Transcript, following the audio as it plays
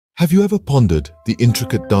Have you ever pondered the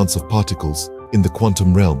intricate dance of particles in the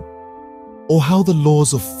quantum realm? Or how the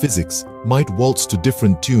laws of physics might waltz to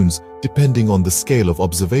different tunes depending on the scale of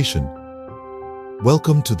observation?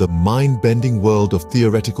 Welcome to the mind-bending world of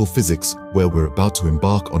theoretical physics, where we're about to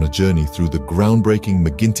embark on a journey through the groundbreaking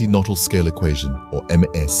McGinty-Nottale Scale Equation, or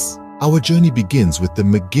MS. Our journey begins with the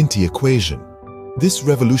McGinty Equation. This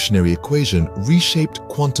revolutionary equation reshaped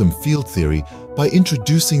quantum field theory by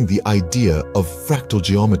introducing the idea of fractal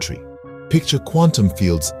geometry. Picture quantum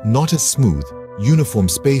fields not as smooth, uniform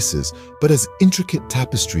spaces, but as intricate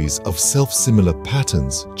tapestries of self-similar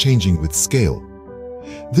patterns changing with scale.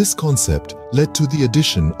 This concept led to the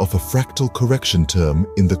addition of a fractal correction term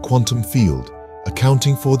in the quantum field,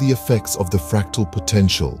 accounting for the effects of the fractal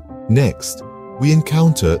potential. Next, we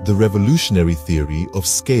encounter the revolutionary theory of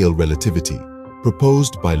scale relativity,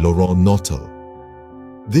 proposed by Laurent Nottale.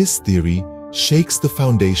 This theory shakes the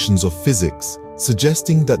foundations of physics,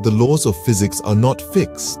 suggesting that the laws of physics are not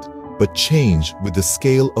fixed, but change with the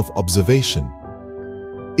scale of observation.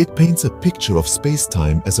 It paints a picture of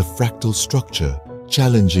space-time as a fractal structure,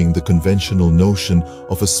 challenging the conventional notion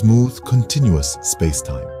of a smooth, continuous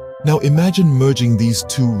space-time. Now imagine merging these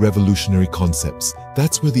two revolutionary concepts.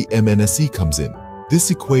 That's where the MNSE comes in. This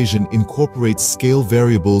equation incorporates scale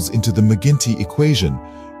variables into the McGinty Equation,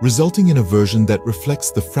 resulting in a version that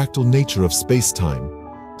reflects the fractal nature of space-time.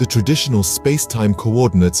 The traditional space-time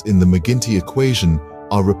coordinates in the McGinty Equation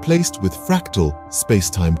are replaced with fractal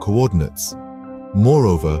space-time coordinates.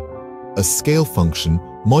 Moreover, a scale function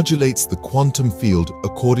modulates the quantum field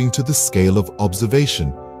according to the scale of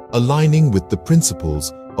observation, aligning with the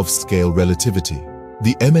principles of scale relativity.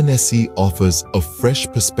 The MNSE offers a fresh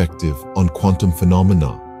perspective on quantum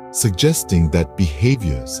phenomena, suggesting that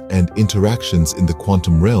behaviors and interactions in the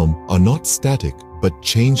quantum realm are not static but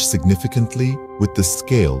change significantly with the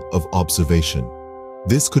scale of observation.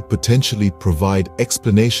 This could potentially provide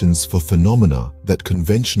explanations for phenomena that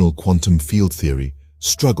conventional quantum field theory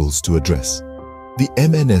struggles to address. The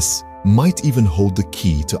MNS might even hold the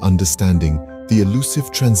key to understanding the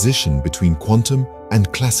elusive transition between quantum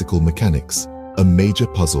and classical mechanics, a major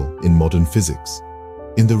puzzle in modern physics.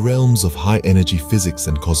 In the realms of high-energy physics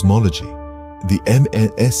and cosmology, the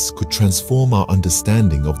MNS could transform our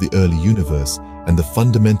understanding of the early universe and the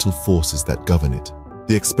fundamental forces that govern it.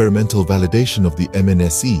 The experimental validation of the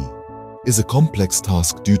MNSE is a complex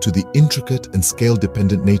task due to the intricate and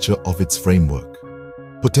scale-dependent nature of its framework.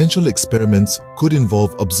 Potential experiments could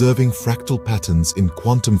involve observing fractal patterns in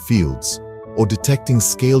quantum fields or detecting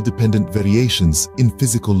scale-dependent variations in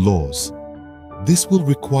physical laws. This will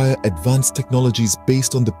require advanced technologies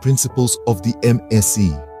based on the principles of the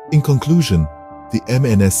MNSE. In conclusion, the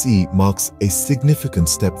MNSE marks a significant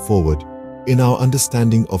step forward in our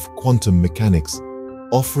understanding of quantum mechanics,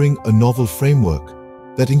 offering a novel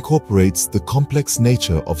framework that incorporates the complex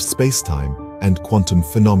nature of space-time and quantum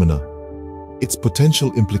phenomena. Its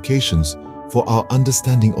potential implications for our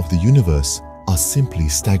understanding of the universe are simply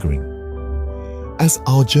staggering. As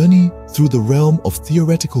our journey through the realm of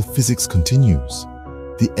theoretical physics continues,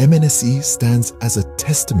 the MNSE stands as a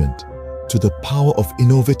testament to the power of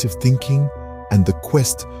innovative thinking and the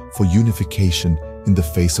quest for unification in the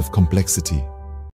face of complexity.